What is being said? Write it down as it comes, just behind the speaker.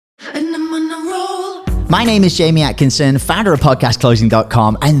My name is Jamie Atkinson, founder of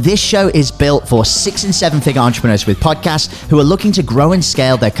podcastclosing.com, and this show is built for 6 and 7 figure entrepreneurs with podcasts who are looking to grow and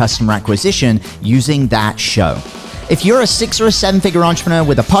scale their customer acquisition using that show. If you're a 6 or a 7 figure entrepreneur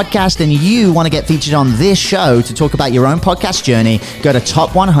with a podcast and you want to get featured on this show to talk about your own podcast journey, go to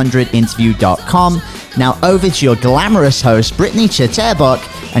top100interview.com. Now over to your glamorous host, Brittany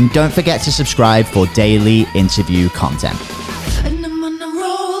Chatterbach, and don't forget to subscribe for daily interview content.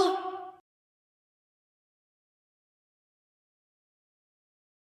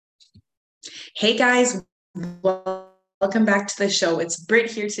 Hey guys, welcome back to the show. It's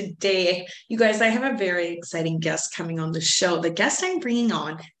Britt here today. You guys, I have a very exciting guest coming on the show. The guest I'm bringing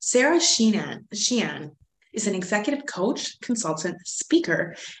on, Sara Sheehan, is an executive coach, consultant,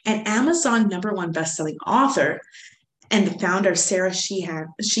 speaker, and Amazon #1 bestselling author, and the founder of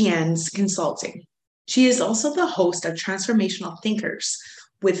Sheehan's Consulting. She is also the host of Transformational Thinkers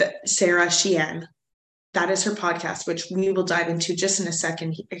with Sara Sheehan. That is her podcast, which we will dive into just in a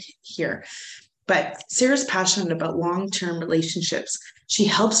second here. But Sara's passionate about long-term relationships. She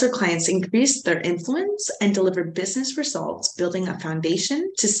helps her clients increase their influence and deliver business results, building a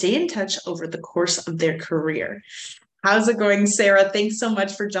foundation to stay in touch over the course of their career. How's it going, Sara? Thanks so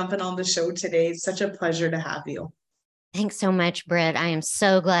much for jumping on the show today. It's such a pleasure to have you. Thanks so much, Britt. I am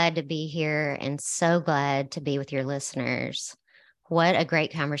so glad to be here and so glad to be with your listeners. What a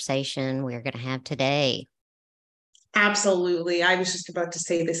great conversation we're going to have today. Absolutely. I was just about to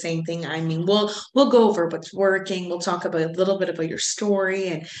say the same thing. I mean, we'll go over what's working. We'll talk about a little bit about your story,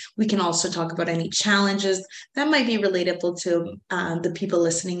 and we can also talk about any challenges that might be relatable to the people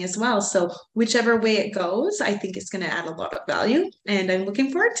listening as well. So whichever way it goes, I think it's going to add a lot of value, and I'm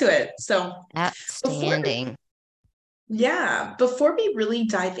looking forward to it. So outstanding. Before we really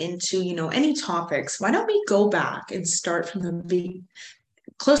dive into, any topics, why don't we go back and start from the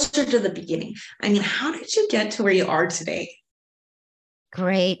closer to the beginning? I mean, how did you get to where you are today?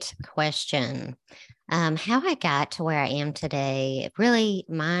 Great question. How I got to where I am today, really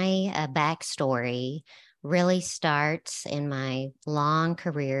my backstory really starts in my long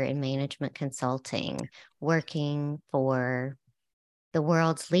career in management consulting, working for the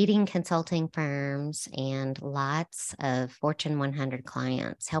world's leading consulting firms and lots of Fortune 100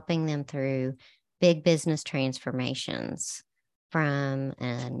 clients, helping them through big business transformations from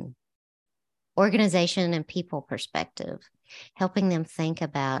an organization and people perspective, helping them think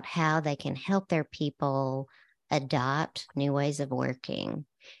about how they can help their people adopt new ways of working.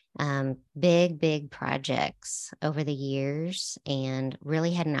 Big projects over the years, and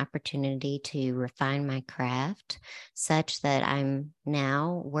really had an opportunity to refine my craft such that I'm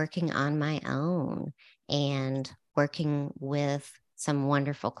now working on my own and working with some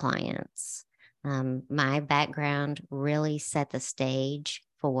wonderful clients. My background really set the stage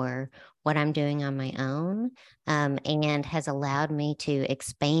for what I'm doing on my own, and has allowed me to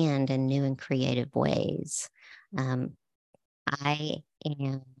expand in new and creative ways. I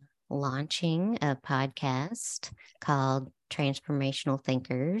am launching a podcast called Transformational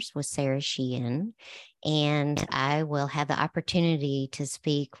Thinkers with Sara Sheehan, and I will have the opportunity to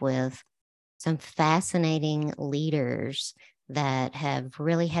speak with some fascinating leaders that have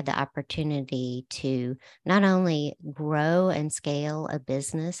really had the opportunity to not only grow and scale a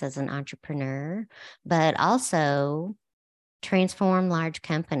business as an entrepreneur, but also transform large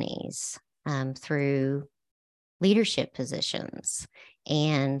companies through leadership positions.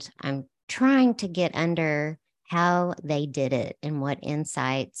 And I'm trying to get under how they did it and what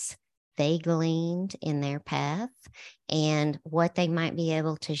insights they gleaned in their path and what they might be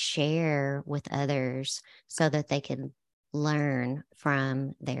able to share with others so that they can learn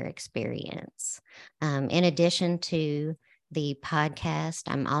from their experience. In addition to the podcast,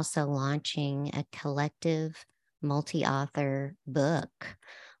 I'm also launching a collective multi-author book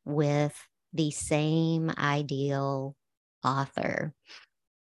with the same ideal author,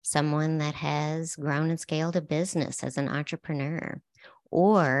 someone that has grown and scaled a business as an entrepreneur,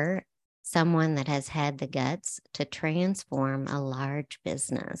 or someone that has had the guts to transform a large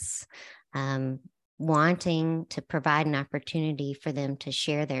business, wanting to provide an opportunity for them to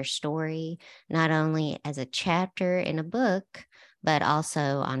share their story, not only as a chapter in a book, but also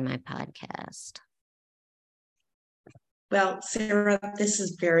on my podcast. Well, Sara, this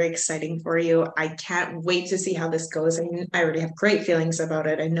is very exciting for you. I can't wait to see how this goes. I mean, I already have great feelings about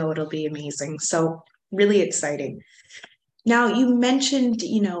it. I know it'll be amazing. So really exciting. Now, you mentioned,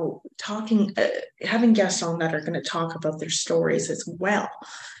 having guests on that are going to talk about their stories as well.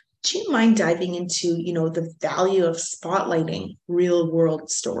 Do you mind diving into, the value of spotlighting real world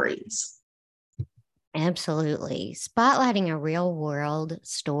stories? Absolutely. Spotlighting a real world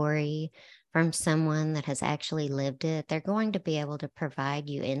story from someone that has actually lived it, they're going to be able to provide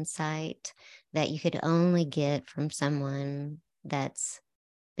you insight that you could only get from someone that's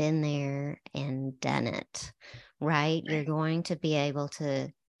been there and done it, right? You're going to be able to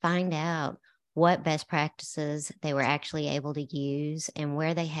find out what best practices they were actually able to use and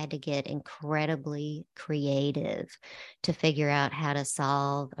where they had to get incredibly creative to figure out how to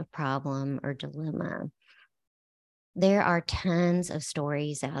solve a problem or dilemma. There are tons of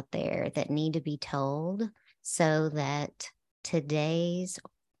stories out there that need to be told so that today's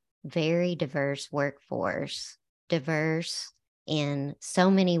very diverse workforce, diverse in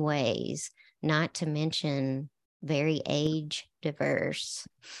so many ways, not to mention very age diverse,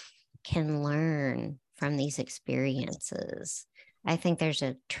 can learn from these experiences. I think there's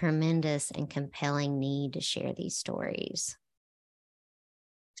a tremendous and compelling need to share these stories.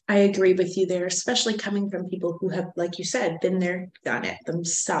 I agree with you there, especially coming from people who have, like you said, been there, done it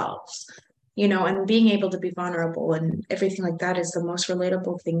themselves, and being able to be vulnerable and everything like that is the most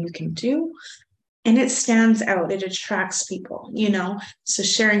relatable thing you can do. And it stands out, it attracts people. So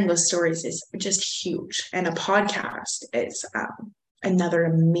sharing those stories is just huge. And a podcast is another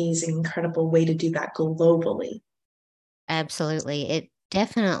amazing, incredible way to do that globally. Absolutely. It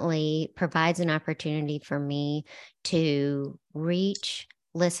definitely provides an opportunity for me to reach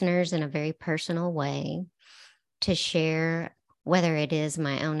listeners in a very personal way, to share whether it is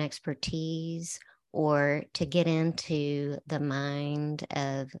my own expertise or to get into the mind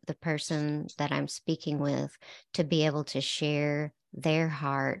of the person that I'm speaking with, to be able to share their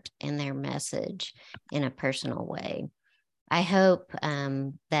heart and their message in a personal way. I hope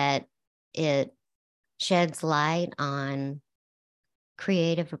that it sheds light on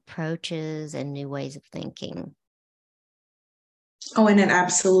creative approaches and new ways of thinking. Oh, and it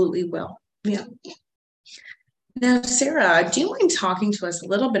absolutely will. Yeah. Now, Sarah, do you mind talking to us a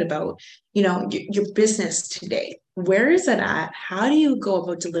little bit about, your business today? Where is it at? How do you go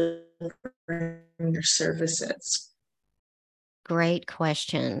about delivering your services? Great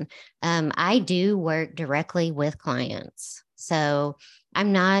question. I do work directly with clients. So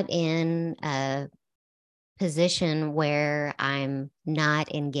I'm not in a position where I'm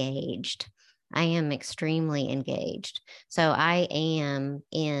not engaged. I am extremely engaged. So I am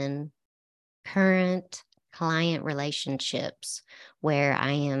in current client relationships where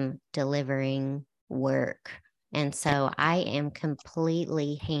I am delivering work. And so I am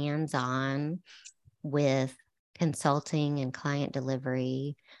completely hands on with consulting and client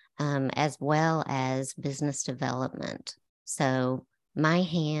delivery, as well as business development. So my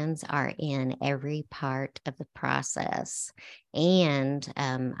hands are in every part of the process. And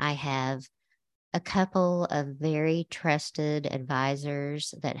I have a couple of very trusted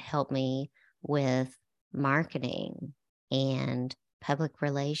advisors that help me with marketing and public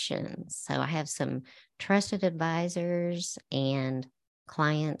relations. So I have some trusted advisors and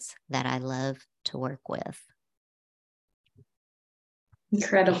clients that I love to work with.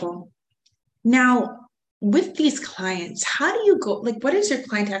 Incredible. Now, with these clients, how do you go? Like, what is your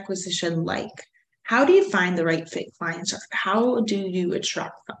client acquisition like? How do you find the right fit clients? Or how do you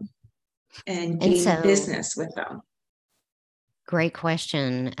attract them and And gain so, business with them? great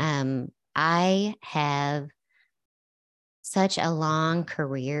question. I have such a long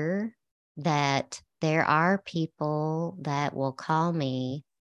career that there are people that will call me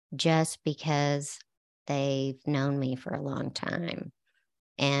just because they've known me for a long time.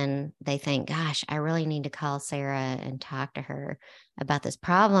 And they think, gosh, I really need to call Sara and talk to her about this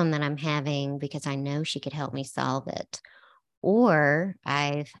problem that I'm having because I know she could help me solve it. Or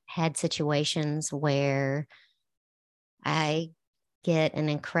I've had situations where I get an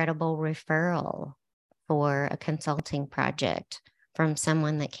incredible referral for a consulting project from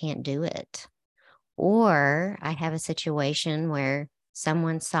someone that can't do it. Or I have a situation where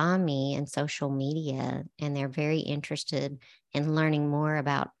someone saw me in social media and they're very interested in learning more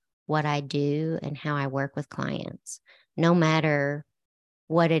about what I do and how I work with clients, no matter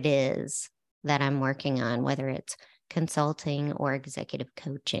what it is that I'm working on, whether it's consulting or executive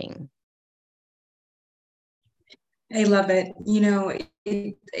coaching. I love it.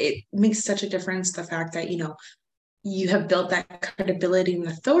 It makes such a difference the fact that, you have built that credibility and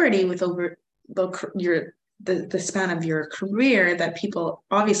authority with over the span of your career that people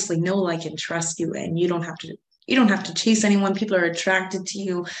obviously know, like, and trust you, and you don't have to chase anyone. People are attracted to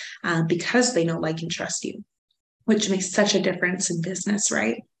you because they know, like, and trust you, which makes such a difference in business,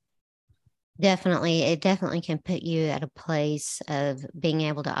 right? Definitely, it definitely can put you at a place of being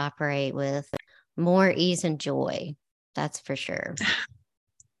able to operate with more ease and joy. That's for sure.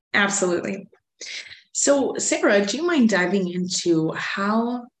 Absolutely. So, Sarah, do you mind diving into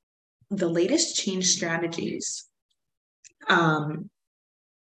how the latest change strategies um,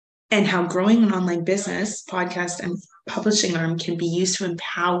 and how growing an online business, podcast, and publishing arm can be used to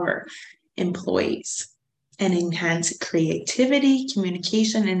empower employees and enhance creativity,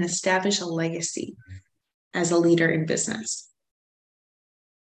 communication, and establish a legacy as a leader in business?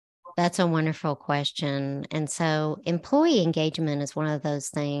 That's a wonderful question. And so, employee engagement is one of those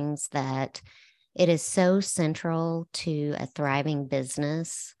things that it is so central to a thriving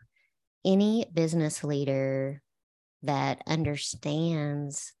business. Any business leader that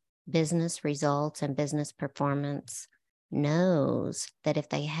understands business results and business performance knows that if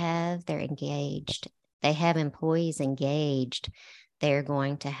they have employees engaged, they're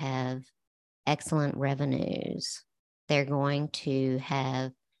going to have excellent revenues. They're going to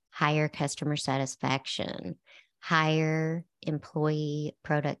have higher customer satisfaction, higher employee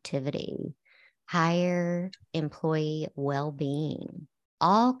productivity, higher employee well-being.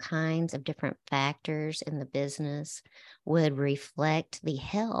 All kinds of different factors in the business would reflect the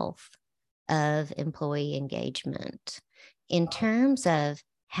health of employee engagement. In terms of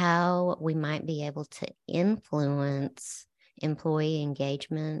how we might be able to influence employee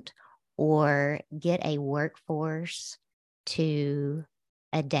engagement or get a workforce to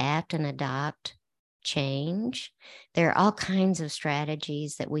adapt and adopt change, there are all kinds of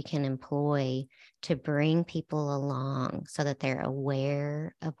strategies that we can employ to bring people along so that they're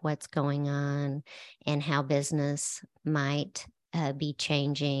aware of what's going on and how business might be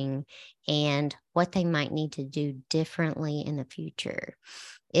changing and what they might need to do differently in the future.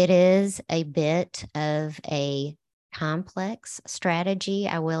 It is a bit of a complex strategy,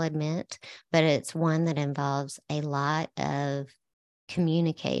 I will admit, but it's one that involves a lot of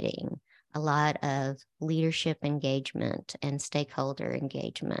communicating, a lot of leadership engagement and stakeholder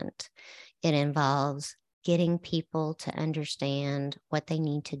engagement. It involves getting people to understand what they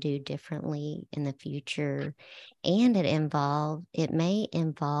need to do differently in the future. And it may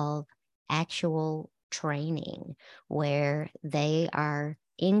involve actual training where they are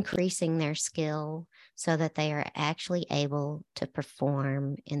increasing their skill so that they are actually able to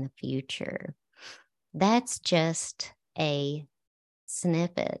perform in the future. That's just a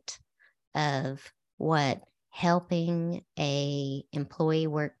snippet of what helping a employee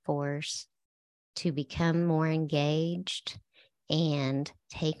workforce to become more engaged and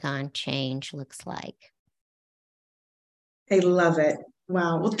take on change looks like. I love it.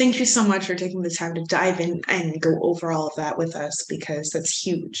 Wow. Well, thank you so much for taking the time to dive in and go over all of that with us because that's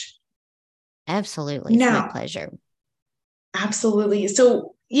huge. Absolutely. It's my Now, pleasure. absolutely.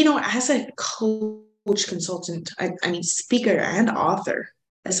 So, as a coach, consultant, I mean, speaker and author,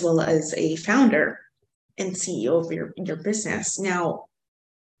 as well as a founder and CEO of your business. Now,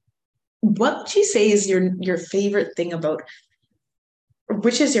 what would you say is your favorite thing about, or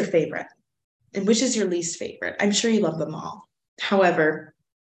which is your favorite and which is your least favorite? I'm sure you love them all. However,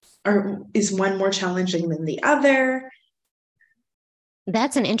 is one more challenging than the other?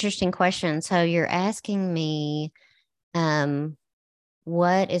 That's an interesting question. So you're asking me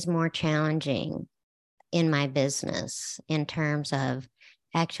what is more challenging in my business in terms of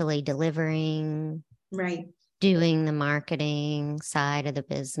actually delivering, Right. doing the marketing side of the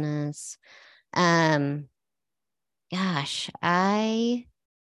business. Um, gosh, I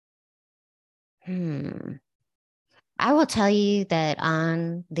will tell you that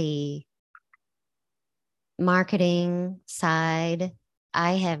on the marketing side,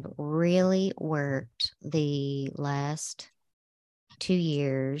 I have really worked the last 2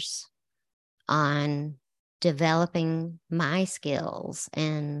 years on developing my skills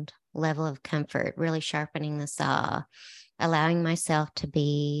and level of comfort, really sharpening the saw, allowing myself to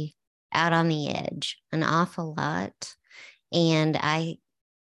be out on the edge an awful lot. And I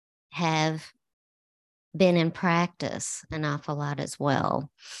have been in practice an awful lot as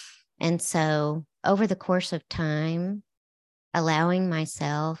well. And so over the course of time, allowing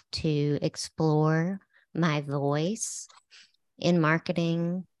myself to explore my voice in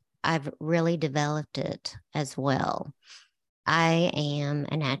marketing, I've really developed it as well. I am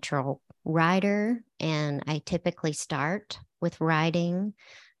a natural writer, and I typically start with writing,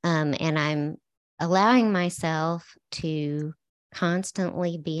 and I'm allowing myself to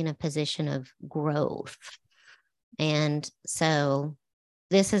constantly be in a position of growth. And so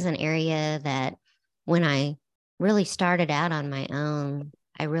this is an area that when I really started out on my own,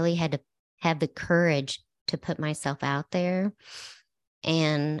 I really had to have the courage to put myself out there.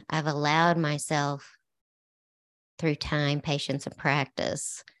 And I've allowed myself through time, patience, and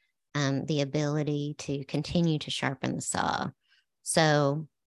practice, the ability to continue to sharpen the saw. So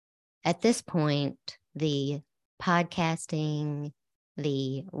at this point, the podcasting,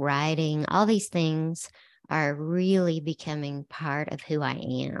 the writing, all these things are really becoming part of who I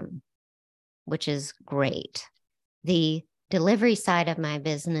am, which is great. The delivery side of my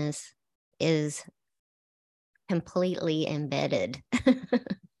business is completely embedded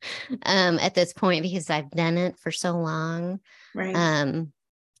at this point because I've done it for so long. Right.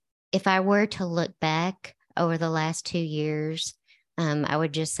 If I were to look back over the last 2 years, I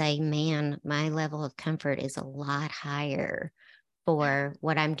would just say, man, my level of comfort is a lot higher for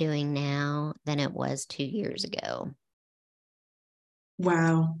what I'm doing now than it was 2 years ago.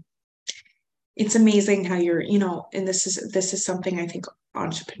 Wow. It's amazing how you're, and this is something I think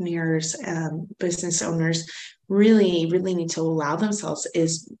entrepreneurs, business owners really, really need to allow themselves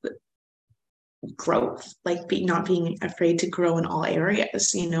is growth, like not being afraid to grow in all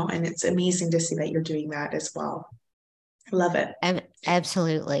areas, and it's amazing to see that you're doing that as well. I love it.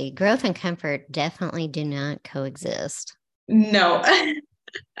 Absolutely. Growth and comfort definitely do not coexist. No,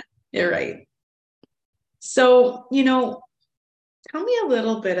 you're right. So, tell me a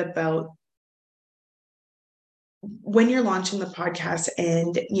little bit about when you're launching the podcast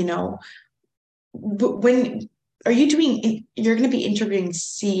and, when are you doing, you're going to be interviewing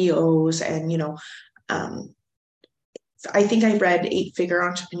CEOs and, um, I think I read 8-figure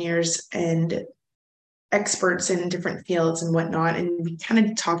entrepreneurs and experts in different fields and whatnot. And we kind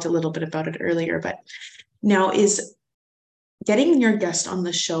of talked a little bit about it earlier, but now is getting your guest on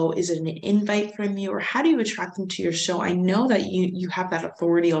the show, is it an invite from you or how do you attract them to your show? I know that you have that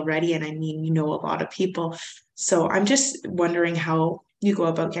authority already. And I mean, a lot of people. So I'm just wondering how you go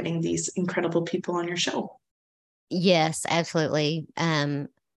about getting these incredible people on your show. Yes, absolutely.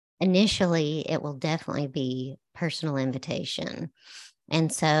 Initially, it will definitely be personal invitation.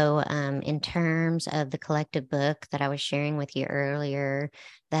 And so, in terms of the collective book that I was sharing with you earlier,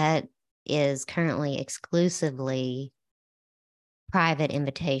 that is currently exclusively private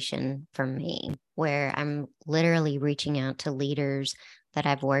invitation from me, where I'm literally reaching out to leaders that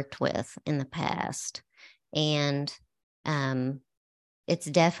I've worked with in the past. And it's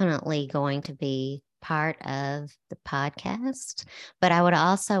definitely going to be part of the podcast. But I would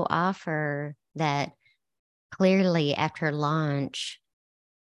also offer that clearly after launch,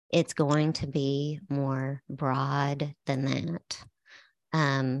 it's going to be more broad than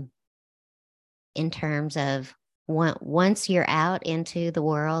that. In terms of once you're out into the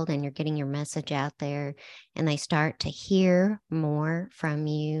world and you're getting your message out there and they start to hear more from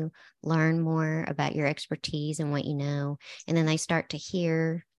you, learn more about your expertise and what you know, and then they start to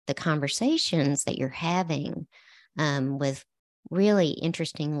hear the conversations that you're having with really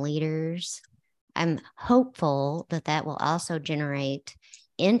interesting leaders, I'm hopeful that that will also generate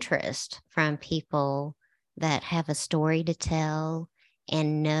interest from people that have a story to tell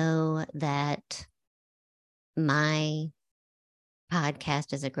and know that my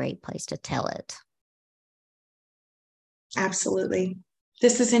podcast is a great place to tell it. Absolutely.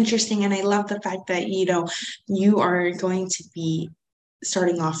 This is interesting. And I love the fact that, you are going to be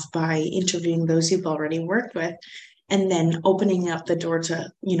starting off by interviewing those you've already worked with and then opening up the door to,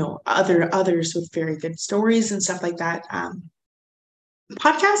 others with very good stories and stuff like that.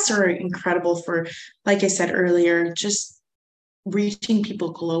 Podcasts are incredible for, like I said earlier, just reaching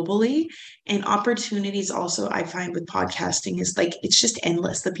people globally, and opportunities also I find with podcasting is like it's just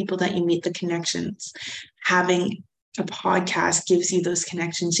endless. The people that you meet, the connections. Having a podcast gives you those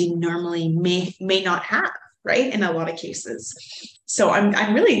connections you normally may not have, right? In a lot of cases. So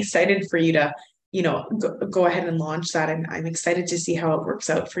I'm really excited for you to go ahead and launch that, and I'm excited to see how it works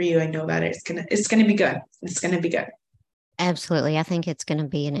out for you. I know that it's gonna be good. It's gonna be good. Absolutely. I think it's going to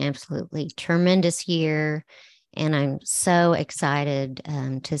be an absolutely tremendous year. And I'm so excited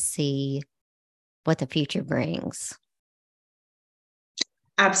to see what the future brings.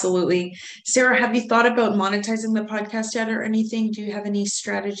 Absolutely. Sara, have you thought about monetizing the podcast yet or anything? Do you have any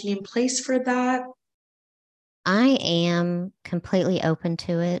strategy in place for that? I am completely open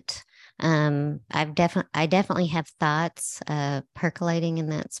to it. I definitely have thoughts percolating in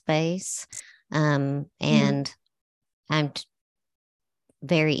that space. And I'm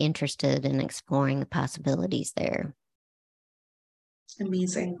very interested in exploring the possibilities there.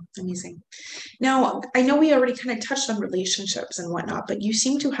 Amazing. Amazing. Now, I know we already kind of touched on relationships and whatnot, but you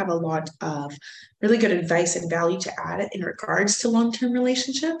seem to have a lot of really good advice and value to add in regards to long-term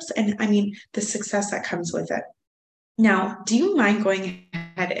relationships. And I mean, the success that comes with it. Now, do you mind going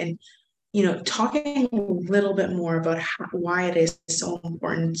ahead and, talking a little bit more about why it is so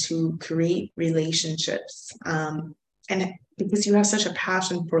important to create relationships? And because you have such a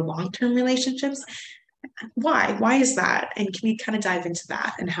passion for long-term relationships, why is that, and can we kind of dive into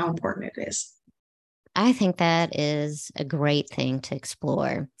that and how important it is? I think that is a great thing to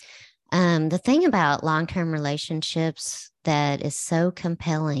explore. The thing about long-term relationships that is so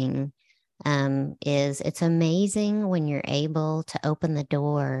compelling is it's amazing when you're able to open the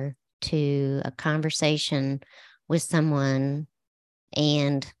door to a conversation with someone,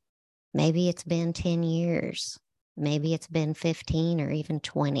 and maybe it's been 10 years, maybe it's been 15 or even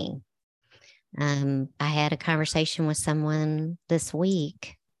 20. I had a conversation with someone this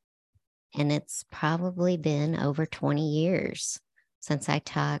week, and it's probably been over 20 years since I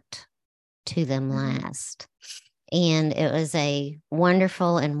talked to them last. And it was a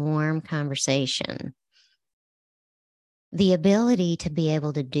wonderful and warm conversation. The ability to be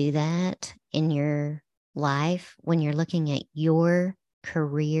able to do that in your life when you're looking at your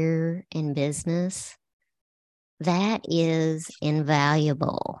career and business, that is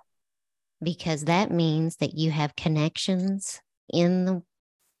invaluable, because that means that you have connections in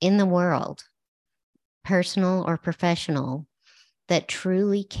the world, personal or professional, that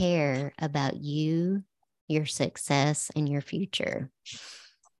truly care about you, your success, and your future.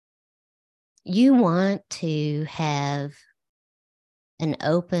 You want to have an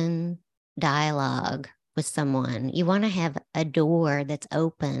open dialogue with someone. You want to have a door that's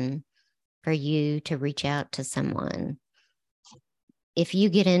open for you to reach out to someone. If you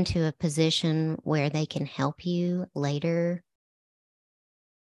get into a position where they can help you later,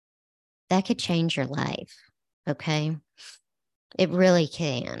 that could change your life. Okay. It really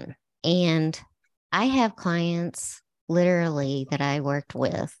can. And I have clients literally that I worked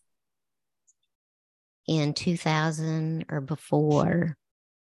with in 2000 or before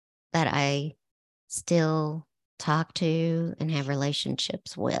that I still talk to and have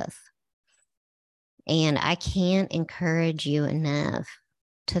relationships with. And I can't encourage you enough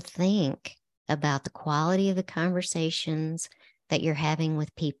to think about the quality of the conversations that you're having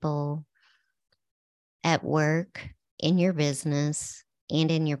with people at work, in your business, and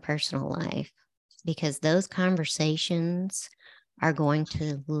in your personal life, because those conversations are going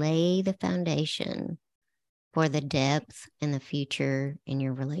to lay the foundation for the depth and the future in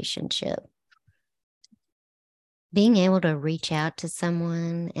your relationship. Being able to reach out to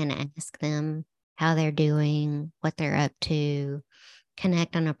someone and ask them how they're doing, what they're up to,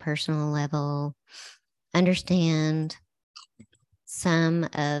 connect on a personal level, understand some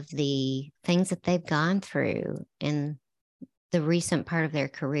of the things that they've gone through in the recent part of their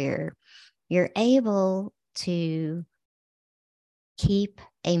career. You're able to keep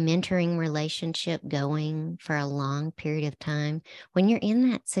a mentoring relationship going for a long period of time. When you're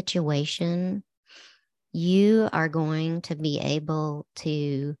in that situation, you are going to be able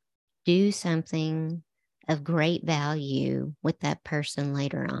to do something of great value with that person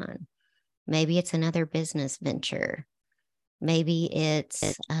later on. Maybe it's another business venture. Maybe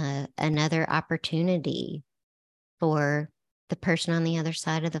it's another opportunity for the person on the other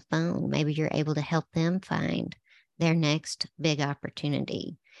side of the phone. Maybe you're able to help them find their next big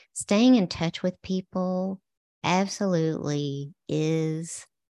opportunity. Staying in touch with people absolutely is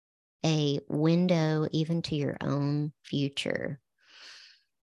a window even to your own future.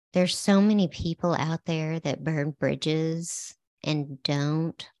 There's so many people out there that burn bridges and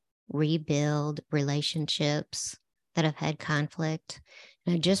don't rebuild relationships that have had conflict.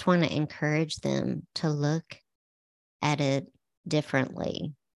 And I just want to encourage them to look at it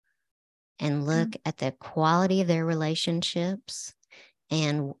differently and look at the quality of their relationships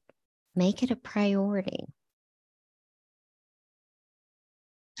and make it a priority.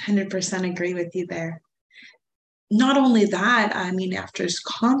 100% agree with you there. Not only that, I mean, after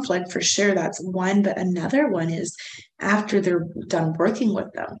conflict, for sure, that's one, but another one is after they're done working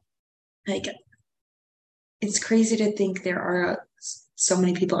with them. Like, it's crazy to think there are so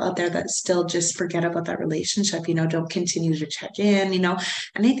many people out there that still just forget about that relationship, don't continue to check in, and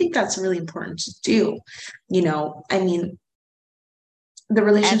I think that's really important to do. I mean, the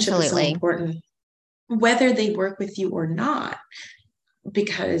relationship is so important, whether they work with you or not,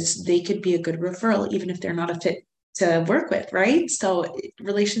 because they could be a good referral, even if they're not a fit to work with, right? So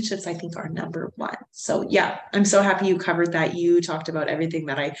relationships, I think, are number one. So yeah, I'm so happy you covered that. You talked about everything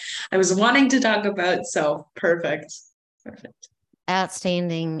that I was wanting to talk about. So perfect.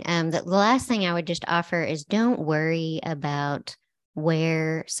 Outstanding. The last thing I would just offer is don't worry about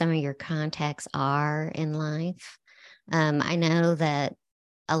where some of your contacts are in life. I know that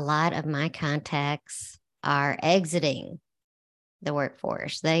a lot of my contacts are exiting the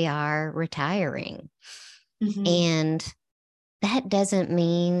workforce. They are retiring. Mm-hmm. And that doesn't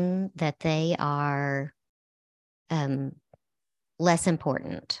mean that they are less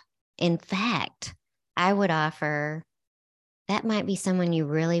important. In fact, I would offer that might be someone you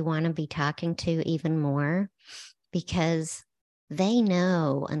really want to be talking to even more, because they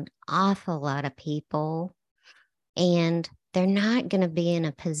know an awful lot of people, and they're not going to be in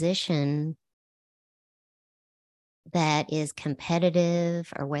a position that is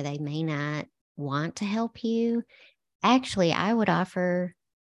competitive or where they may not want to help you. Actually, I would offer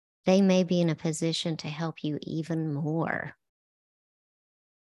they may be in a position to help you even more.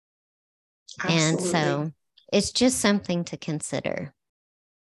 Absolutely. And so it's just something to consider.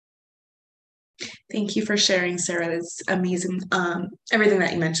 Thank you for sharing, Sarah. It's amazing. Everything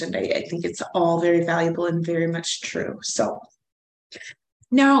that you mentioned, I think it's all very valuable and very much true. So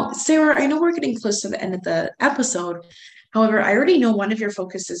now, Sarah, I know we're getting close to the end of the episode. However, I already know one of your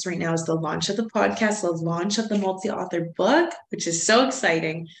focuses right now is the launch of the podcast, the launch of the multi-author book, which is so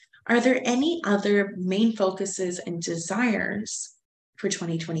exciting. Are there any other main focuses and desires for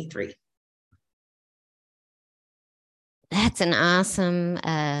 2023? That's an awesome,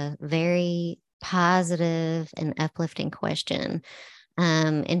 very positive and uplifting question.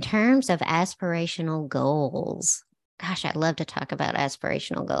 In terms of aspirational goals, gosh, I'd love to talk about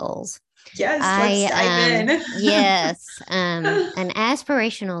aspirational goals. Yes, let's dive in. Yes, an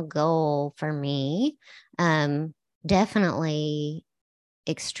aspirational goal for me, definitely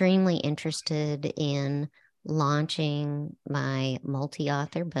extremely interested in launching my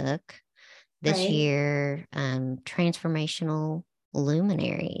multi-author book this Right. year. Transformational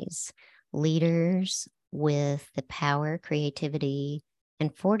luminaries, leaders with the power, creativity,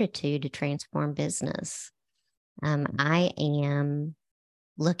 and fortitude to transform business. I am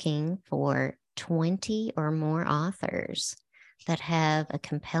looking for 20 or more authors that have a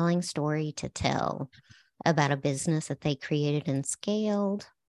compelling story to tell about a business that they created and scaled,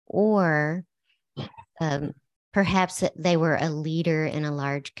 or perhaps they were a leader in a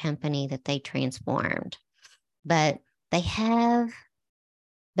large company that they transformed. But they have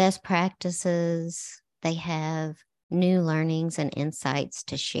best practices, they have new learnings and insights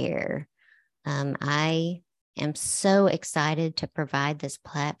to share. I am so excited to provide this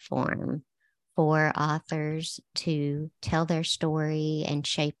platform for authors to tell their story and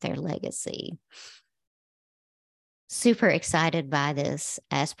shape their legacy. Super excited by this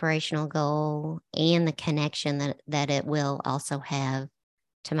aspirational goal and the connection that it will also have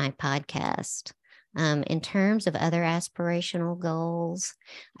to my podcast. In terms of other aspirational goals,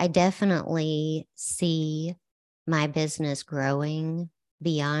 I definitely see my business growing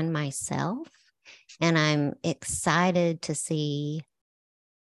beyond myself, and I'm excited to see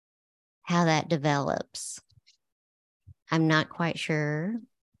how that develops. I'm not quite sure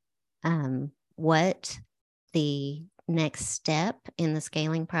what the next step in the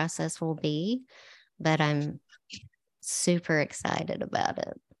scaling process will be, but I'm super excited about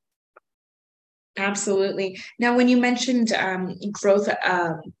it. Absolutely. Now, when you mentioned growth,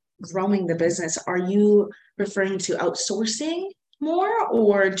 growing the business, are you referring to outsourcing more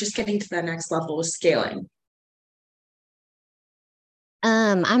or just getting to the next level of scaling?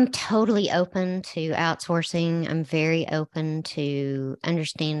 I'm totally open to outsourcing. I'm very open to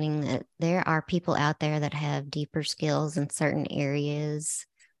understanding that there are people out there that have deeper skills in certain areas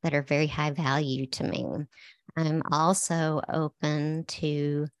that are very high value to me. I'm also open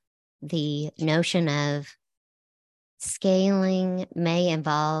to the notion of scaling may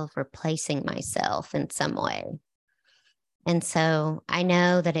involve replacing myself in some way. And so I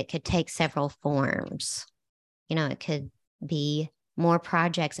know that it could take several forms. It could be more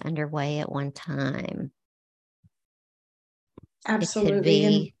projects underway at one time. Absolutely. It could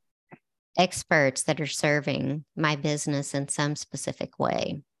be experts that are serving my business in some specific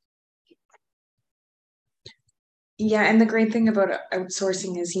way. Yeah, and the great thing about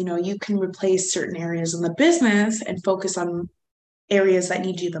outsourcing is, you can replace certain areas in the business and focus on areas that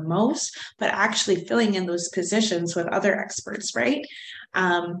need you the most, but actually filling in those positions with other experts, right?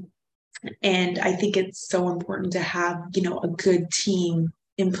 And I think it's so important to have, a good team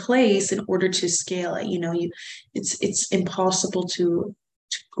in place in order to scale it. It's impossible to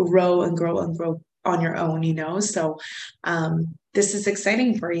grow and grow and grow on your own. So this is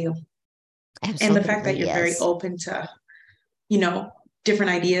exciting for you. Absolutely, and the fact that you're very yes. open to,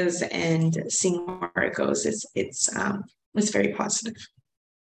 different ideas and seeing where it goes, it's very positive.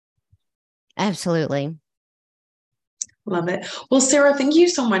 Absolutely. Love it. Well, Sarah, thank you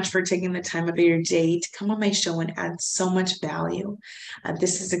so much for taking the time out of your day to come on my show and add so much value.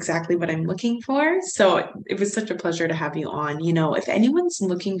 This is exactly what I'm looking for. So it was such a pleasure to have you on. If anyone's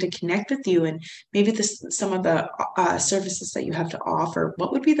looking to connect with you and maybe some of the services that you have to offer,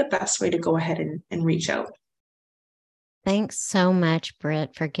 what would be the best way to go ahead and reach out? Thanks so much,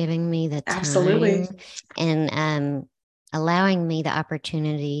 Britt, for giving me the time. Absolutely. And allowing me the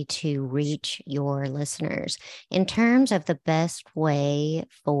opportunity to reach your listeners. In terms of the best way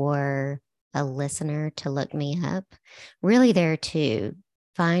for a listener to look me up, really there are two.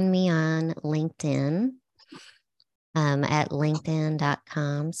 Find me on LinkedIn at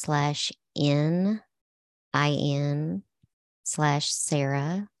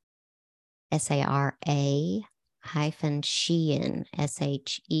linkedin.com/in/Sara, SARA hyphen Sheehan,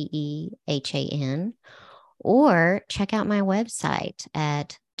 SHEEHAN, or check out my website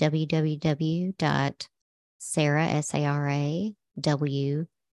at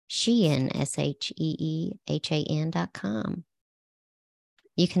www.SaraWSheehan.com.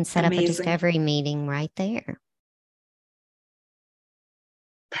 You can set up a discovery meeting right there.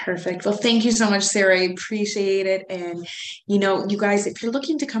 Perfect. Well, thank you so much, Sara. I appreciate it. And, you guys, if you're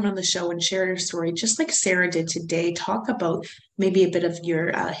looking to come on the show and share your story, just like Sara did today, talk about maybe a bit of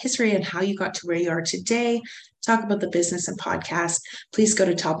your history and how you got to where you are today, talk about the business and podcast, please go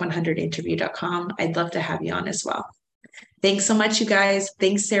to top100interview.com. I'd love to have you on as well. Thanks so much, you guys.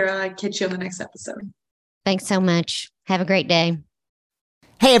 Thanks, Sara. Catch you on the next episode. Thanks so much. Have a great day.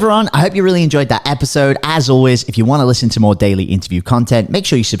 Hey everyone, I hope you really enjoyed that episode. As always, if you want to listen to more daily interview content, make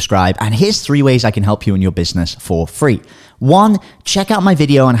sure you subscribe. And here's 3 ways I can help you in your business for free. 1, check out my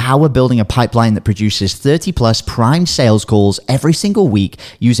video on how we're building a pipeline that produces 30 plus prime sales calls every single week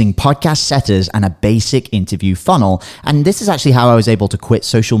using podcast setters and a basic interview funnel. And this is actually how I was able to quit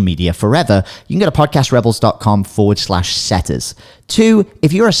social media forever. You can go to podcastrebels.com/setters. 2,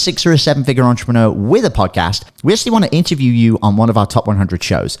 if you're a 6 or a 7 figure entrepreneur with a podcast, we actually want to interview you on one of our top 100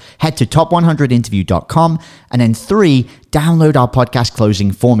 shows. Head to top100interview.com. And then 3, download our podcast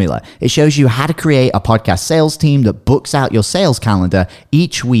closing formula. It shows you how to create a podcast sales team that books out your sales calendar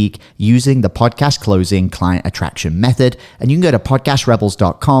each week using the podcast closing client attraction method. And you can go to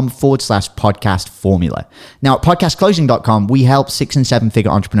podcastrebels.com/podcast formula. Now at podcastclosing.com, we help 6 and 7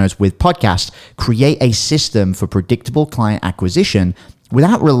 figure entrepreneurs with podcasts create a system for predictable client acquisition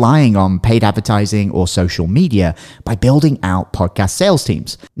without relying on paid advertising or social media by building out podcast sales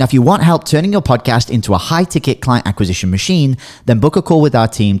teams. Now, if you want help turning your podcast into a high-ticket client acquisition machine, then book a call with our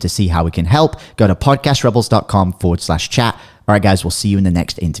team to see how we can help. Go to podcastrebels.com/chat. All right, guys, we'll see you in the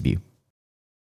next interview.